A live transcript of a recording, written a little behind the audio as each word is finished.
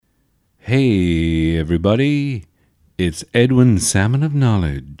Hey everybody, it's Edwin Sammon of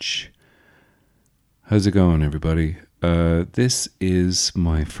Knowledge. How's it going, everybody? This is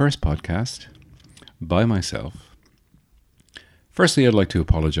my first podcast by myself. Firstly, I'd like to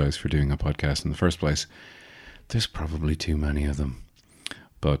apologize for doing a podcast in the first place. There's probably too many of them.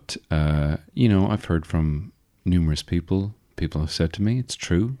 But, I've heard from numerous people. People have said to me, it's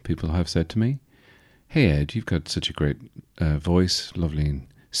true, people have said to me, hey Ed, you've got such a great voice, lovely and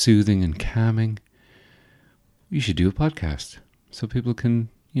soothing and calming. You should do a podcast so people can,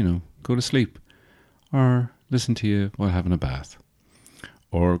 go to sleep or listen to you while having a bath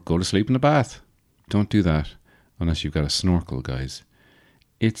or go to sleep in a bath. Don't do that unless you've got a snorkel, guys.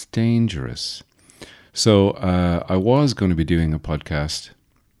 It's dangerous. So I was going to be doing a podcast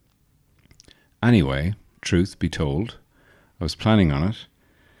anyway, truth be told. I was planning on it.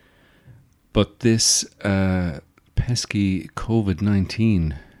 But this pesky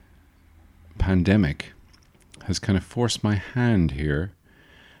COVID-19 pandemic has kind of forced my hand here.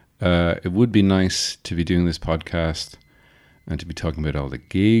 It would be nice to be doing this podcast and to be talking about all the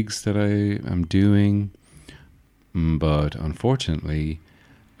gigs that I am doing. But unfortunately,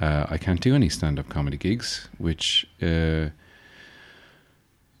 I can't do any stand-up comedy gigs, which is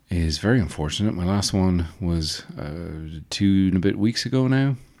very unfortunate. My last one was 2 and a bit weeks ago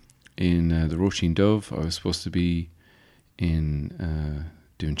now in the Roisin Dove. I was supposed to be in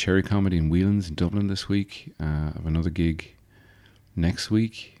doing cherry comedy in Whelan's in Dublin this week. I have another gig next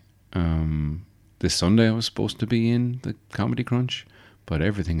week. This Sunday I was supposed to be in the Comedy Crunch, but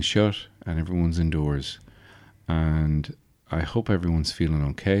everything's shut and everyone's indoors. And I hope everyone's feeling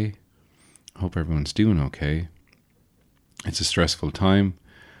okay. I hope everyone's doing okay. It's a stressful time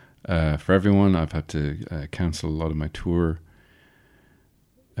for everyone. I've had to cancel a lot of my tour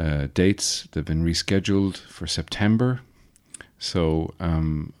dates. They've been rescheduled for September. So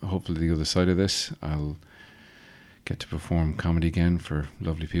hopefully the other side of this, I'll get to perform comedy again for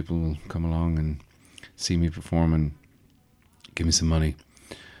lovely people who will come along and see me perform and give me some money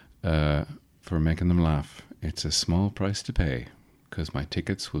for making them laugh. It's a small price to pay because my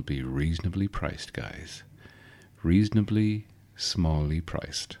tickets will be reasonably priced, guys. Reasonably, smallly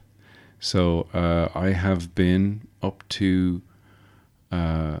priced. So I have been up to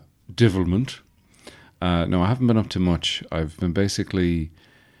devilment. No, I haven't been up to much. I've been basically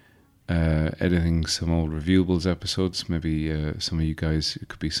editing some old Reviewables episodes. Maybe some of you guys, it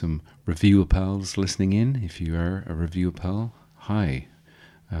could be some review pals listening in. If you are a review pal, hi.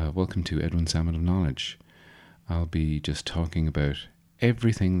 Welcome to Edwin Sammon of Knowledge. I'll be just talking about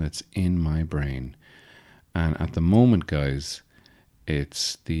everything that's in my brain. And at the moment, guys,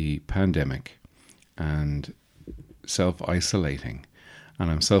 it's the pandemic and self-isolating.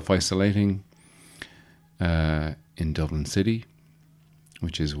 And I'm self-isolating in Dublin City,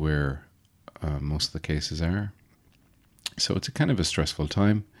 which is where most of the cases are. So it's a kind of a stressful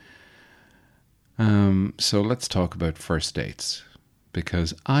time. So let's talk about first dates,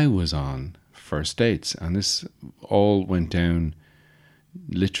 because I was on first dates, and this all went down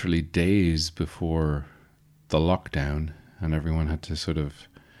literally days before the lockdown, and everyone had to sort of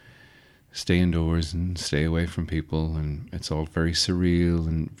stay indoors and stay away from people, and it's all very surreal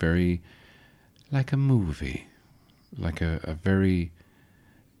and very like a movie, like a very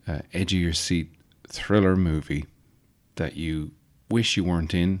edge of your seat thriller movie that you wish you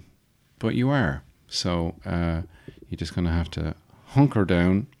weren't in, but you are. So you're just going to have to hunker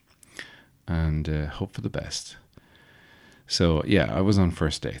down and hope for the best. So yeah, I was on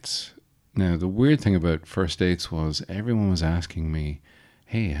first dates. Now the weird thing about first dates was everyone was asking me,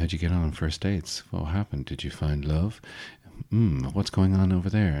 hey, how'd you get on first dates? What happened? Did you find love? What's going on over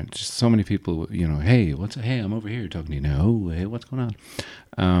there? And just so many people, hey, I'm over here talking to you now. Oh, hey, what's going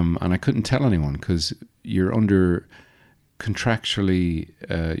on? And I couldn't tell anyone because you're contractually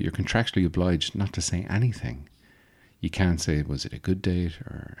obliged not to say anything. You can't say, was it a good date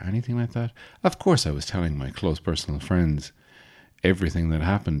or anything like that? Of course, I was telling my close personal friends everything that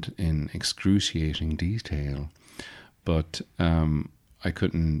happened in excruciating detail, but I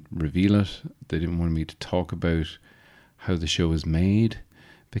couldn't reveal it. They didn't want me to talk about how the show is made,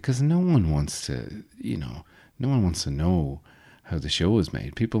 because no one wants to know how the show is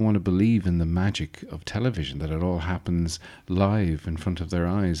made. People want to believe in the magic of television, that it all happens live in front of their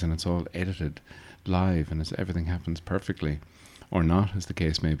eyes and it's all edited live and everything happens perfectly, or not, as the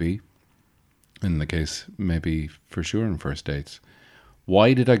case may be. In the case, maybe for sure in first dates.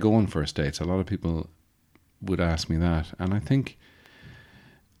 Why did I go on first dates? A lot of people would ask me that, and I think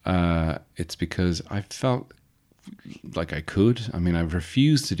it's because I felt like I could. I mean, I've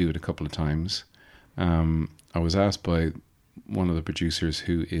refused to do it a couple of times. I was asked by one of the producers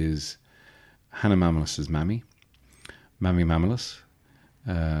who is Hannah Mamalis's Mammy Mamalis,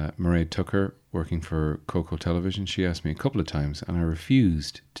 Mairead Tucker, working for Coco Television. She asked me a couple of times, and I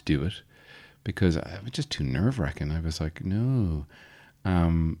refused to do it because it was just too nerve-wracking. I was like, no.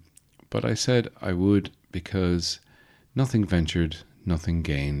 But I said I would because nothing ventured, nothing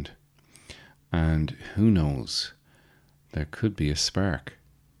gained. And who knows, there could be a spark.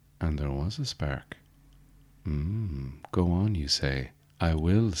 And there was a spark. Go on, you say. I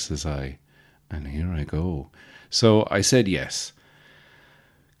will, says I. And here I go. So I said yes.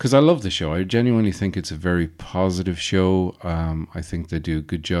 Because I love the show. I genuinely think it's a very positive show. I think they do a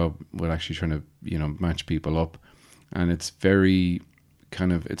good job with actually trying to, match people up. And it's very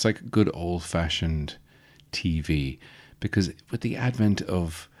it's like good old-fashioned TV. Because with the advent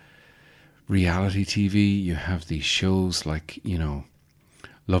of reality TV, you have these shows like,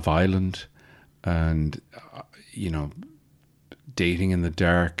 Love Island and, Dating in the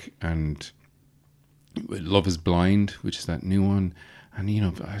Dark and Love is Blind, which is that new one. And,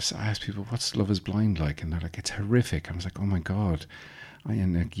 I asked people, what's Love is Blind like? And they're like, it's horrific. I was like, oh my God.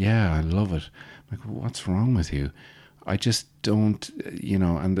 Yeah, I love it. I'm like, well, what's wrong with you? I just don't,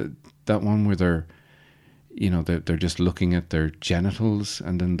 and that one where they're, they're just looking at their genitals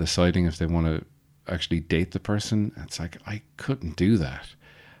and then deciding if they want to actually date the person. It's like, I couldn't do that.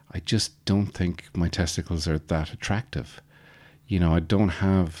 I just don't think my testicles are that attractive. I don't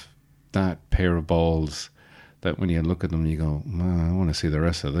have that pair of balls that when you look at them you go, I want to see the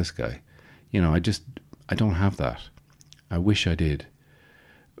rest of this guy. I don't have that. I wish I did,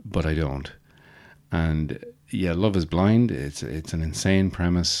 but I don't. And yeah, Love is Blind, it's an insane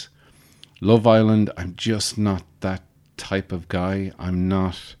premise. Love Island, I'm just not that type of guy. I'm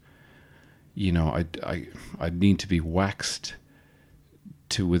not, I need to be waxed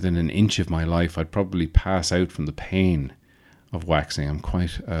to within an inch of my life. I'd probably pass out from the pain of waxing. I'm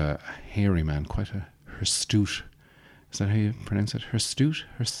quite a hairy man, quite a hirsute. Is that how you pronounce it? Hirsute?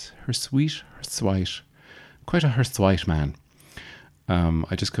 Hirswite? Quite a hirswite man.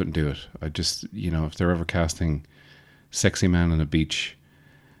 I just couldn't do it. I just, if they're ever casting sexy man on a beach,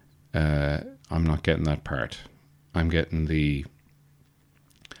 I'm not getting that part. I'm getting the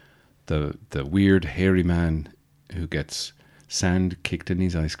weird hairy man who gets sand kicked in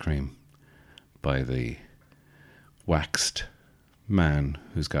his ice cream by the waxed man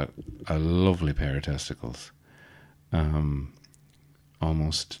who's got a lovely pair of testicles.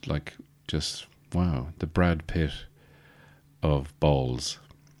 Almost like just, wow, the Brad Pitt of balls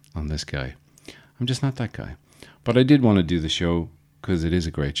on this guy. I'm just not that guy. But I did want to do the show because it is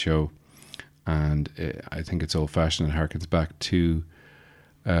a great show. And I think it's old-fashioned and harkens back to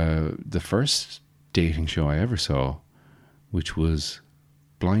the first dating show I ever saw, which was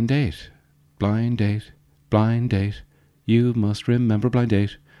Blind Date. Blind Date, Blind Date. You must remember Blind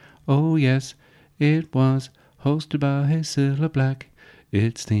Date. Oh yes, it was hosted by Cilla Black.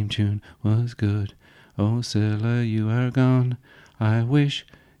 Its theme tune was good. Oh Cilla, you are gone. I wish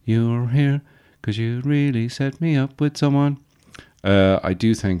you were here, 'cause you really set me up with someone. I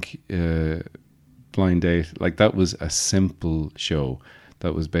do think Blind Date, like that was a simple show.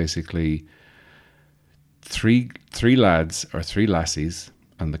 That was basically three lads or three lassies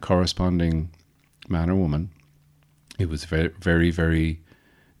and the corresponding man or woman. It was very, very, very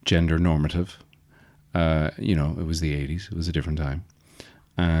gender normative. It was the 80s. It was a different time.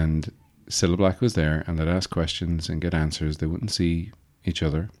 And Cilla Black was there, and they'd ask questions and get answers. They wouldn't see each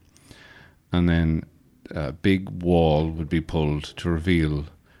other. And then a big wall would be pulled to reveal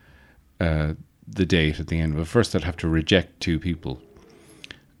the date at the end. But first they'd have to reject two people.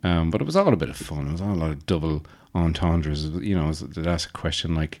 But it was all a bit of fun. It was all a lot of double entendres. They'd ask a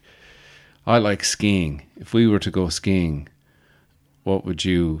question like, I like skiing. If we were to go skiing, what would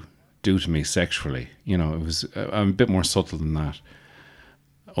you do to me sexually? It was a bit more subtle than that.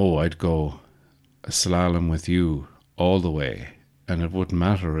 Oh, I'd go a slalom with you all the way, and it wouldn't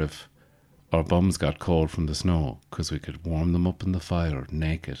matter if our bums got cold from the snow, because we could warm them up in the fire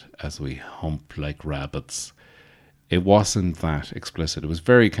naked as we hump like rabbits. It wasn't that explicit. It was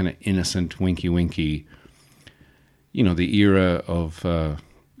very kind of innocent, winky, the era of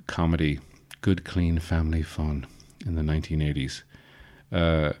comedy, good, clean family fun in the 1980s.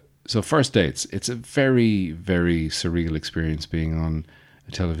 So First Dates, it's a very, very surreal experience being on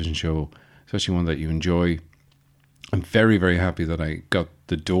a television show, especially one that you enjoy. I'm very, very happy that I got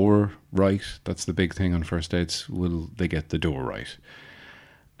the door right. That's the big thing on First Dates. Will they get the door right?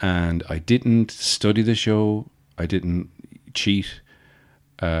 And I didn't study the show. I didn't cheat.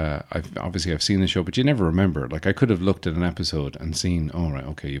 I've seen the show, but you never remember. Like, I could have looked at an episode and seen, oh, right,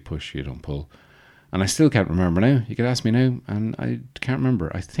 okay, you push, you don't pull. And I still can't remember now. You could ask me now, and I can't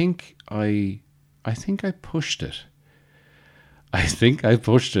remember. I think I pushed it. I think I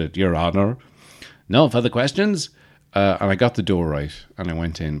pushed it, Your Honor. No further questions? And I got the door right, and I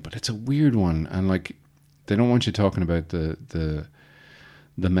went in. But it's a weird one, and like, they don't want you talking about the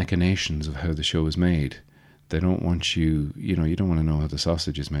machinations of how the show is made. They don't want you, you don't want to know how the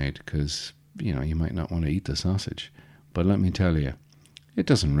sausage is made, because, you might not want to eat the sausage. But let me tell you, it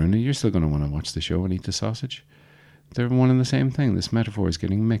doesn't ruin it. You're still going to want to watch the show and eat the sausage. They're one and the same thing. This metaphor is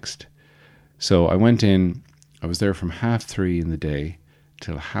getting mixed. So I went in. I was there from 3:30 in the day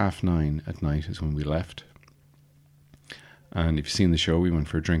till 9:30 at night is when we left. And if you've seen the show, we went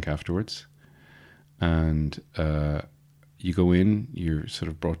for a drink afterwards. And you go in, you're sort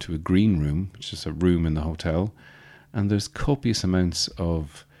of brought to a green room, which is a room in the hotel. And there's copious amounts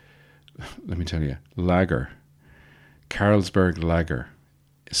of, let me tell you, lager. Carlsberg lager.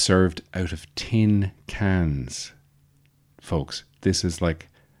 Served out of tin cans. Folks, this is like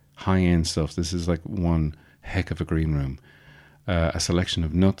high-end stuff. This is like one heck of a green room. A selection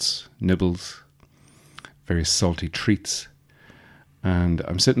of nuts, nibbles, various salty treats. And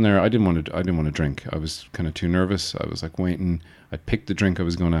I'm sitting there. I didn't want to drink. I was kind of too nervous. I was like waiting. I picked the drink I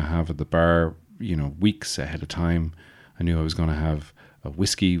was going to have at the bar, weeks ahead of time. I knew I was going to have a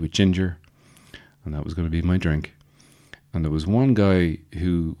whiskey with ginger, and that was going to be my drink. And there was one guy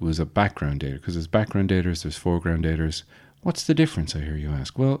who was a background dater, because there's background daters, there's foreground daters. What's the difference, I hear you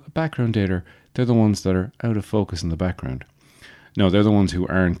ask? Well, a background dater, they're the ones that are out of focus in the background. No, they're the ones who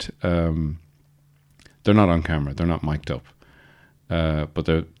aren't, they're not on camera, they're not mic'd up. But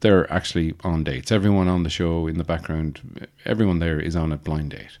they're actually on dates. Everyone on the show in the background, everyone there is on a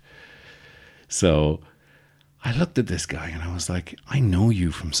blind date. So I looked at this guy and I was like, I know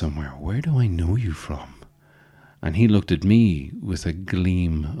you from somewhere. Where do I know you from? And he looked at me with a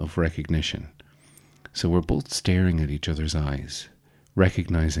gleam of recognition. So we're both staring at each other's eyes,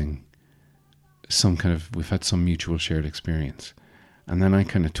 recognizing we've had some mutual shared experience. And then I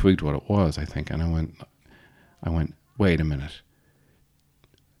kind of twigged what it was, I think. And I went, wait a minute.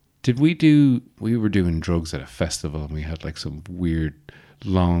 We were doing drugs at a festival, and we had like some weird,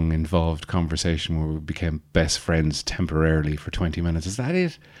 long, involved conversation where we became best friends temporarily for 20 minutes. Is that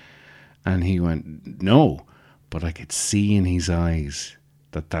it? And he went, no. But I could see in his eyes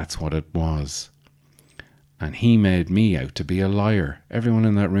that that's what it was. And he made me out to be a liar. Everyone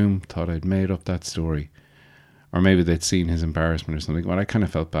in that room thought I'd made up that story. Or maybe they'd seen his embarrassment or something. But I kind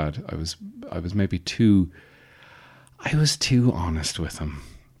of felt bad. I was too honest with him.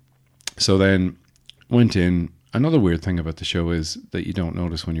 So then went in. Another weird thing about the show is that you don't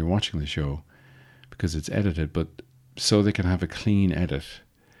notice when you're watching the show because it's edited, but so they can have a clean edit.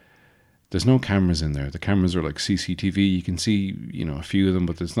 There's no cameras in there. The cameras are like CCTV. You can see, a few of them,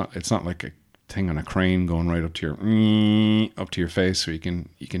 but it's not like a thing on a crane going right up to your face, so you can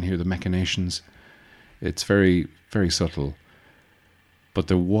hear the machinations. It's very, very subtle. But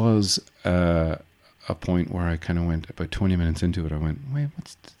there was a point where I kind of went, about 20 minutes into it, I went, wait,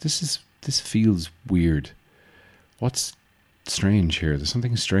 this feels weird. What's strange here? There's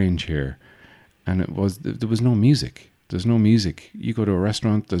something strange here. And there was no music. There's no music. You go to a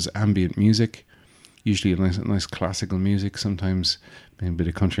restaurant, there's ambient music, usually a nice classical music, sometimes maybe a bit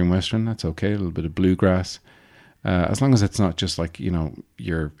of country and western, that's okay, a little bit of bluegrass. As long as it's not just like,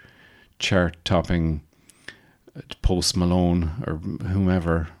 your chart-topping Post Malone or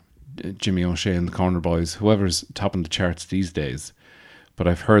whomever, Jimmy O'Shea and the Corner Boys, whoever's topping the charts these days. But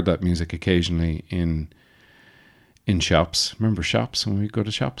I've heard that music occasionally in shops. Remember shops, when we go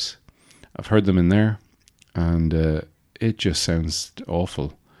to shops? I've heard them in there, and it just sounds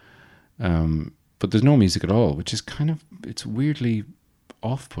awful. But there's no music at all, which is it's weirdly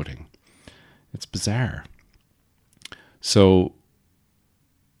off-putting. It's bizarre. So,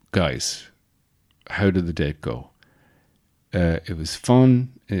 guys, how did the date go? It was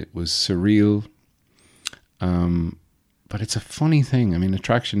fun. It was surreal. But it's a funny thing. I mean,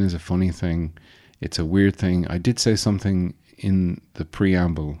 attraction is a funny thing. It's a weird thing. I did say something in the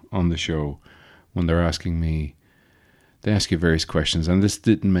preamble on the show when they're asking me, they ask you various questions, and this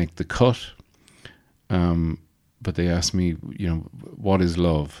didn't make the cut, but they asked me, what is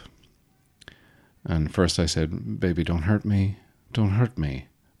love? And first I said, baby, don't hurt me,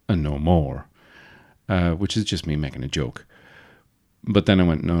 and no more, which is just me making a joke. But then I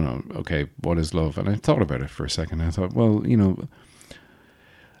went, no, okay, what is love? And I thought about it for a second. I thought, well,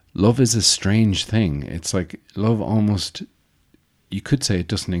 love is a strange thing. It's like love almost, you could say it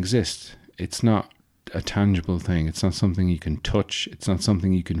doesn't exist. It's not a tangible thing. It's not something you can touch. It's not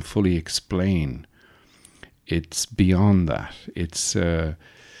something you can fully explain. It's beyond that. It's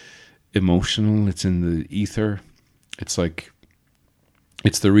emotional. It's in the ether. It's like,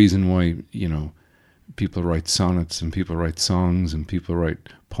 it's the reason why, people write sonnets and people write songs and people write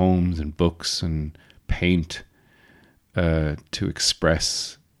poems and books and paint to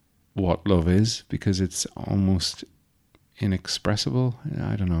express what love is, because it's almost inexpressible.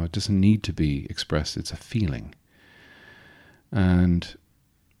 I don't know. It doesn't need to be expressed. It's a feeling. And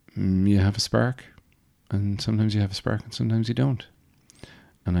you have a spark, and sometimes you have a spark and sometimes you don't.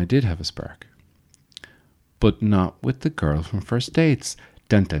 And I did have a spark, but not with the girl from First Dates.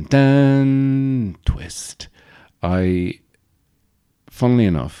 Dun dun dun. Twist. Funnily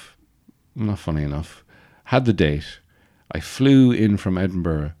enough, not funny enough, had the date. I flew in from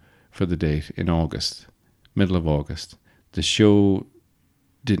Edinburgh for the date in August, middle of August. The show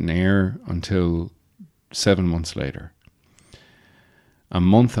didn't air until 7 months later. A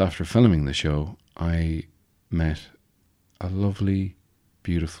month after filming the show, I met a lovely,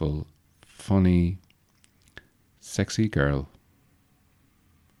 beautiful, funny, sexy girl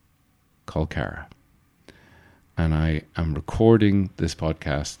called Cara. And I am recording this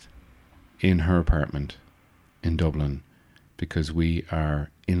podcast in her apartment in Dublin because we are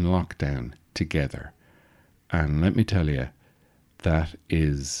in lockdown together. And let me tell you, that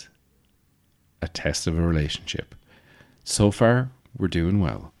is a test of a relationship. So far, we're doing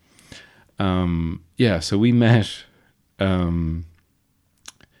well. So we met in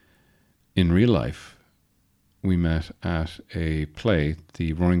real life. We met at a play,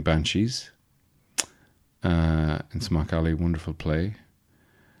 The Roaring Banshees, in Smock Alley, wonderful play.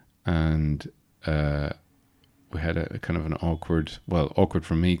 And we had a kind of an awkward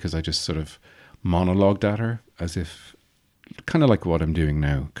for me, because I just sort of monologued at her, as if, kind of like what I'm doing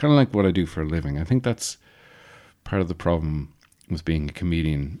now, kind of like what I do for a living. I think that's part of the problem with being a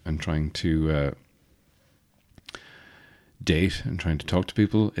comedian and trying to date and trying to talk to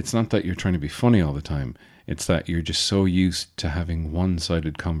people. It's not that you're trying to be funny all the time. It's that you're just so used to having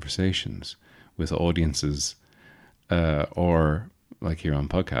one-sided conversations with audiences, or like here on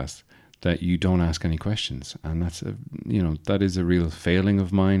podcasts, that you don't ask any questions. And that's that is a real failing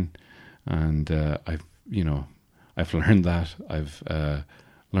of mine. And I've learned that. I've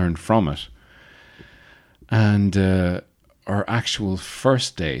learned from it. And our actual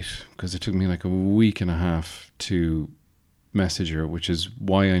first date, because it took me like a week and a half to message her, which is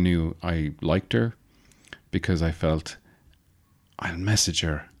why I knew I liked her, because I felt, I'll message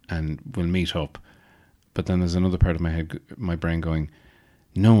her and we'll meet up. But then there's another part of my head, my brain going,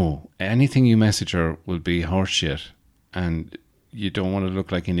 no, anything you message her will be horseshit, and you don't want to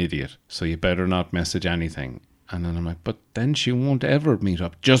look like an idiot, so you better not message anything. And then I'm like, but then she won't ever meet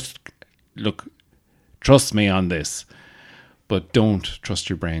up. Just look, trust me on this, but don't trust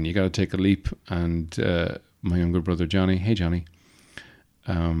your brain. You got to take a leap. And my younger brother Johnny, hey Johnny,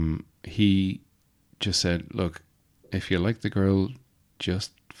 he just said, look, if you like the girl,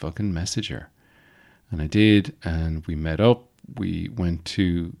 just fucking message her. And I did, and we met up. We went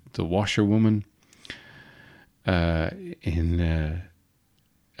to the Washerwoman in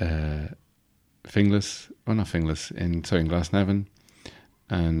Finglas, not Finglas, in Glasnevin.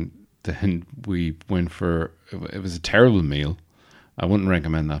 And then we went for, it was a terrible meal. I wouldn't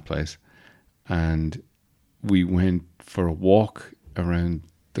recommend that place. And we went for a walk around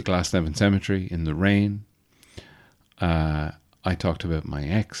the Glasnevin Cemetery in the rain. I talked about my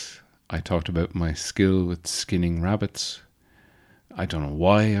ex. I talked about my skill with skinning rabbits. I don't know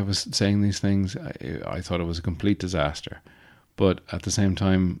why I was saying these things. I thought it was a complete disaster. But at the same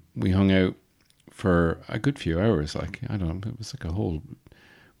time, we hung out for a good few hours. Like, I don't know, it was like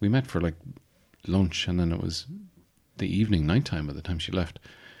we met for like lunch, and then it was the evening, nighttime by the time she left.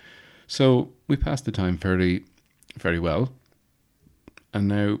 So we passed the time fairly, very well. And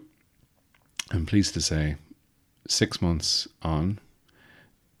now I'm pleased to say, 6 months on,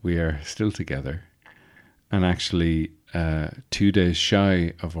 we are still together. And actually, 2 days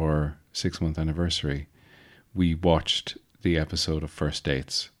shy of our 6-month anniversary, we watched the episode of First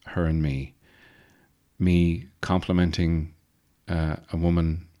Dates, her and me complimenting a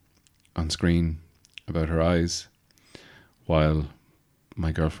woman on screen about her eyes, while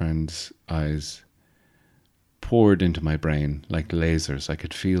my girlfriend's eyes poured into my brain like lasers. I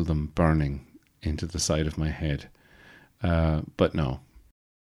could feel them burning into the side of my head. But no,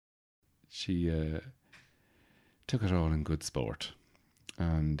 she took it all in good sport.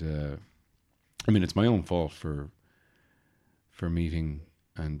 And I mean, it's my own fault for meeting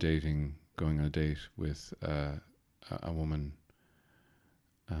and dating, going on a date with a woman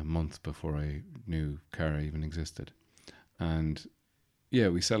a month before I knew Cara even existed. And yeah,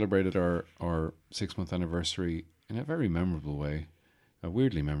 we celebrated our 6-month anniversary in a very memorable way. a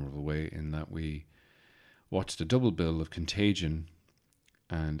weirdly memorable way, in that we watched a double bill of Contagion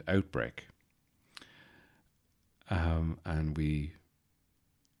and Outbreak. And we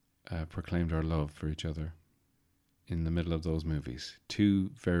proclaimed our love for each other in the middle of those movies.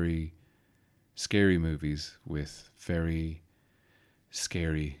 Two very scary movies with very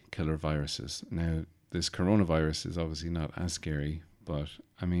scary killer viruses. Now, this coronavirus is obviously not as scary, but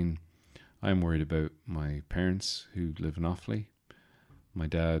I mean, I'm worried about my parents who live in Offaly, my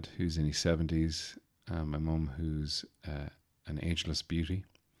dad who's in his 70s, my mum who's an ageless beauty.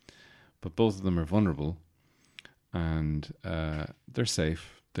 But both of them are vulnerable, and they're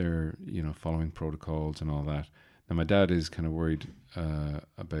safe. They're, following protocols and all that. Now, my dad is kind of worried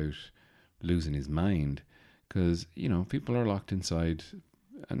about losing his mind, because, people are locked inside,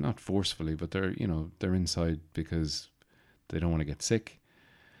 and not forcefully, but they're inside because they don't want to get sick.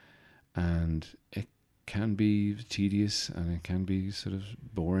 And it can be tedious, and it can be sort of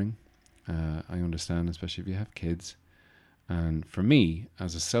boring. I understand, especially if you have kids. And for me,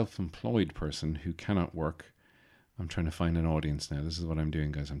 as a self-employed person who cannot work, I'm trying to find an audience now. This is what I'm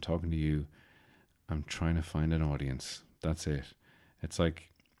doing, guys. I'm talking to you. I'm trying to find an audience. That's it. It's like,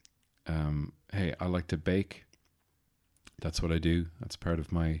 hey, I like to bake. That's what I do. That's part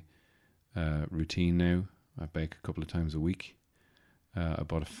of my routine now. I bake a couple of times a week. I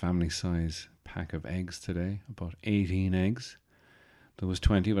bought a family size pack of eggs today. I bought 18 eggs. There was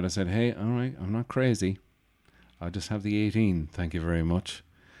 20, but I said, hey, all right, I'm not crazy. I'll just have the 18. Thank you very much.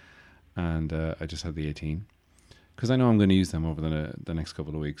 And I just had the 18. Because I know I'm going to use them over the next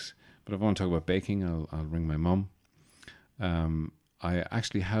couple of weeks. But if I want to talk about baking, I'll ring my mum. I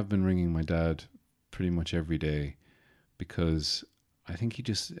actually have been ringing my dad pretty much every day, because I think he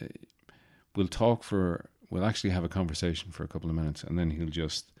just we'll actually have a conversation for a couple of minutes, and then he'll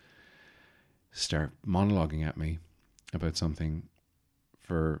just start monologuing at me about something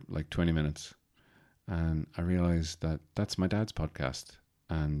for like 20 minutes. And I realized that that's my dad's podcast,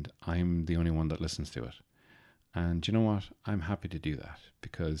 and I'm the only one that listens to it. And you know what? I'm happy to do that,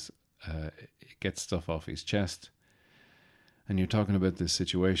 because it gets stuff off his chest. And you're talking about this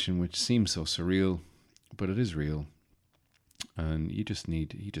situation which seems so surreal, but it is real. And he just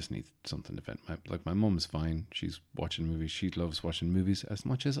needs something to vent. Like, my mum's fine. She's watching movies. She loves watching movies as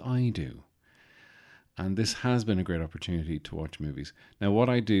much as I do. And this has been a great opportunity to watch movies. Now, what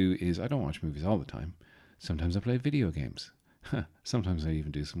I do is I don't watch movies all the time. Sometimes I play video games. Sometimes I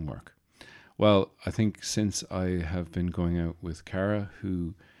even do some work. Well, I think since I have been going out with Cara,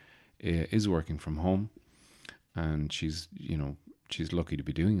 who is working from home, and she's lucky to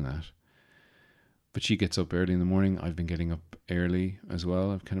be doing that. But she gets up early in the morning. I've been getting up early as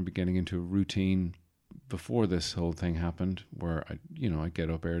well. I've kind of been getting into a routine before this whole thing happened, where I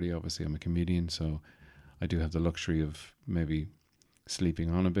get up early. Obviously, I'm a comedian, so I do have the luxury of maybe sleeping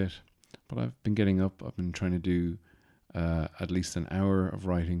on a bit. But I've been getting up. I've been trying to do at least an hour of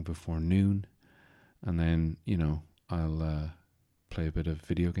writing before noon, and then I'll play a bit of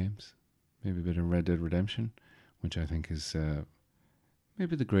video games, maybe a bit of Red Dead Redemption, which I think is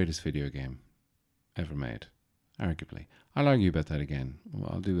maybe the greatest video game ever made, arguably. I'll argue about that again.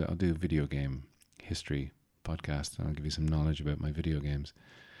 Well, I'll do a video game history podcast, and I'll give you some knowledge about my video games.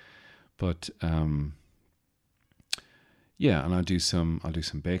 But yeah, and I'll do some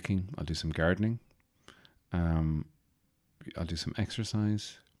baking. I'll do some gardening. I'll do some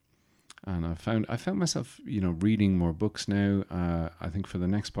exercise. And I found myself, reading more books now. I think for the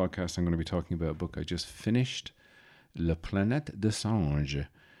next podcast, I'm going to be talking about a book I just finished, Le Planète des Singes,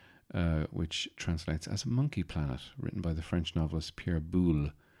 which translates as Monkey Planet, written by the French novelist Pierre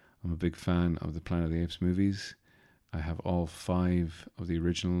Boulle. I'm a big fan of the Planet of the Apes movies. I have all 5 of the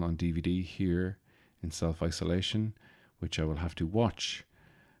original on DVD here in self-isolation, which I will have to watch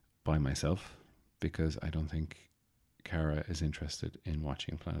by myself, because I don't think Cara is interested in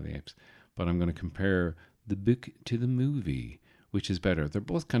watching Planet of the Apes. But I'm going to compare the book to the movie, which is better. They're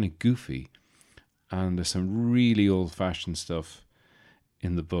both kind of goofy, and there's some really old-fashioned stuff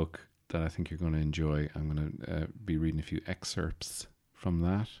in the book that I think you're going to enjoy. I'm going to be reading a few excerpts from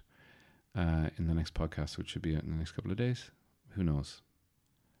that in the next podcast, which should be out in the next couple of days. Who knows?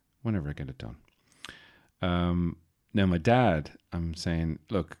 Whenever I get it done. Now, my dad, I'm saying,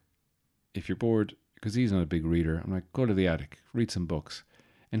 look, if you're bored, because he's not a big reader, I'm like, go to the attic, read some books.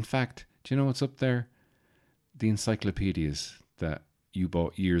 In fact, do you know what's up there? The encyclopedias that you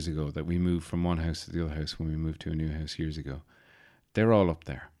bought years ago, that we moved from one house to the other house when we moved to a new house years ago. They're all up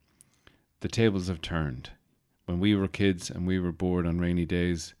there. The tables have turned. When we were kids and we were bored on rainy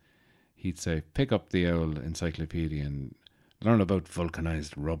days, he'd say, pick up the old encyclopedia and learn about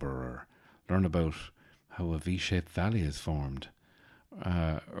vulcanized rubber, or learn about how a V-shaped valley is formed,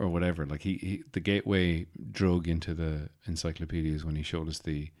 or whatever. Like he the gateway drug into the encyclopedias when he showed us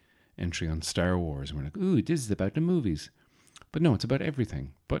the entry on Star Wars, and we're like, ooh, this is about the movies. But no, it's about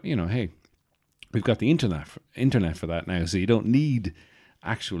everything. But hey, we've got the internet for that now, so you don't need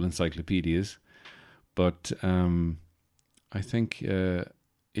actual encyclopedias. But I think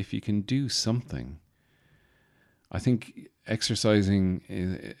if you can do something, I think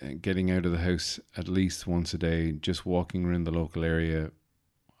exercising, getting out of the house at least once a day, just walking around the local area,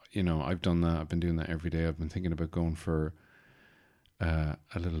 I've done that. I've been doing that every day. I've been thinking about going for a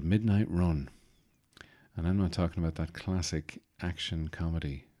little midnight run. And I'm not talking about that classic action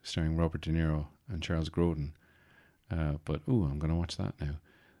comedy starring Robert De Niro and Charles Grodin. But, I'm going to watch that now.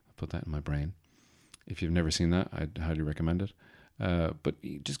 I'll put that in my brain. If you've never seen that, I'd highly recommend it. But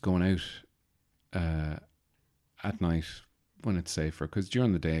just going out at night when it's safer, because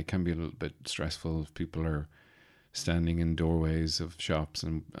during the day it can be a little bit stressful if people are standing in doorways of shops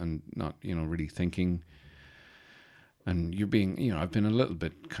and not, really thinking. And you're being, I've been a little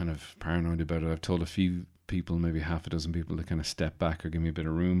bit kind of paranoid about it. I've told a few people, maybe half a dozen people, to kind of step back or give me a bit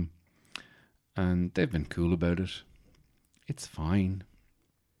of room. And they've been cool about it. It's fine.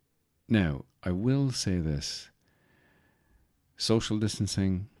 Now, I will say this. Social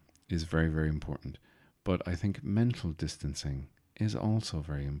distancing is very, very important. But I think mental distancing is also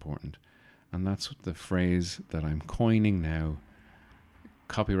very important. And that's the phrase that I'm coining now.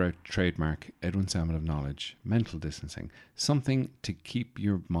 Copyright, trademark, Edwin Sammon of Knowledge, mental distancing. Something to keep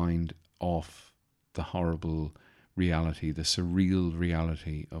your mind off the horrible reality, the surreal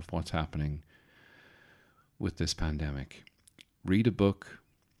reality of what's happening with this pandemic. Read a book,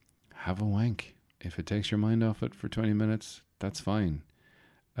 have a wank. If it takes your mind off it for 20 minutes, that's fine.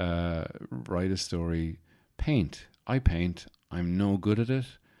 Write a story, paint. I paint. I'm no good at it.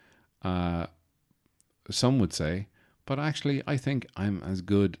 Some would say, but actually I think I'm as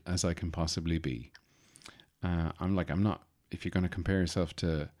good as I can possibly be. I'm not, if you're going to compare yourself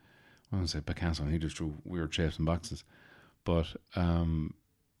to, I won't say Picasso, he just drew weird shapes and boxes, but,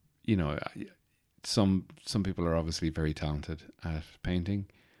 some people are obviously very talented at painting,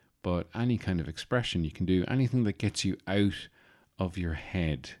 but any kind of expression you can do, anything that gets you out of your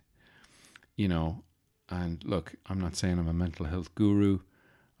head, and look, I'm not saying I'm a mental health guru.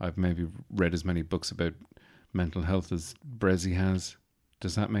 I've maybe read as many books about mental health as Brezzi has.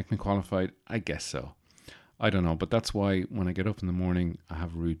 Does that make me qualified? I guess so. I don't know, but that's why when I get up in the morning, I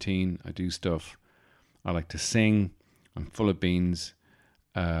have a routine, I do stuff. I like to sing, I'm full of beans.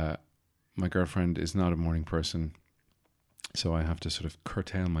 My girlfriend is not a morning person, so I have to sort of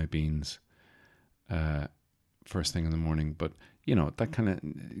curtail my beans first thing in the morning. But, that kind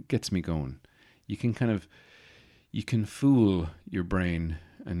of gets me going. You can fool your brain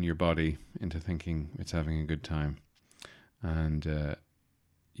and your body into thinking it's having a good time, and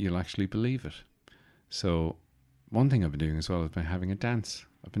you'll actually believe it. So one thing I've been doing as well is by having a dance.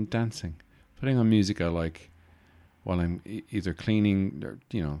 I've been dancing, putting on music I like while I'm either cleaning or,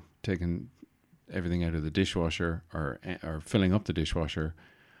 taking everything out of the dishwasher or filling up the dishwasher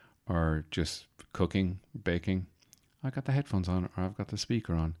or just cooking, baking. I've got the headphones on or I've got the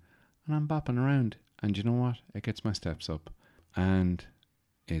speaker on and I'm bopping around. And you know what? It gets my steps up. And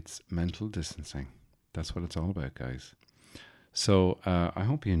it's mental distancing. That's what it's all about, guys. So I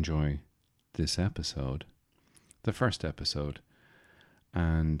hope you enjoy this episode, the first episode.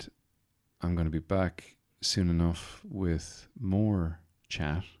 And I'm going to be back soon enough with more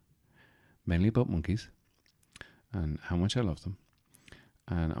chat, mainly about monkeys and how much I love them.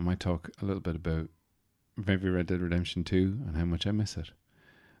 And I might talk a little bit about maybe Red Dead Redemption 2 and how much I miss it.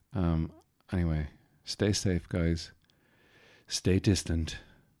 Anyway, stay safe, guys. Stay distant.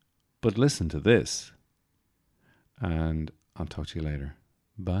 But listen to this. And I'll talk to you later.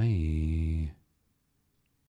 Bye.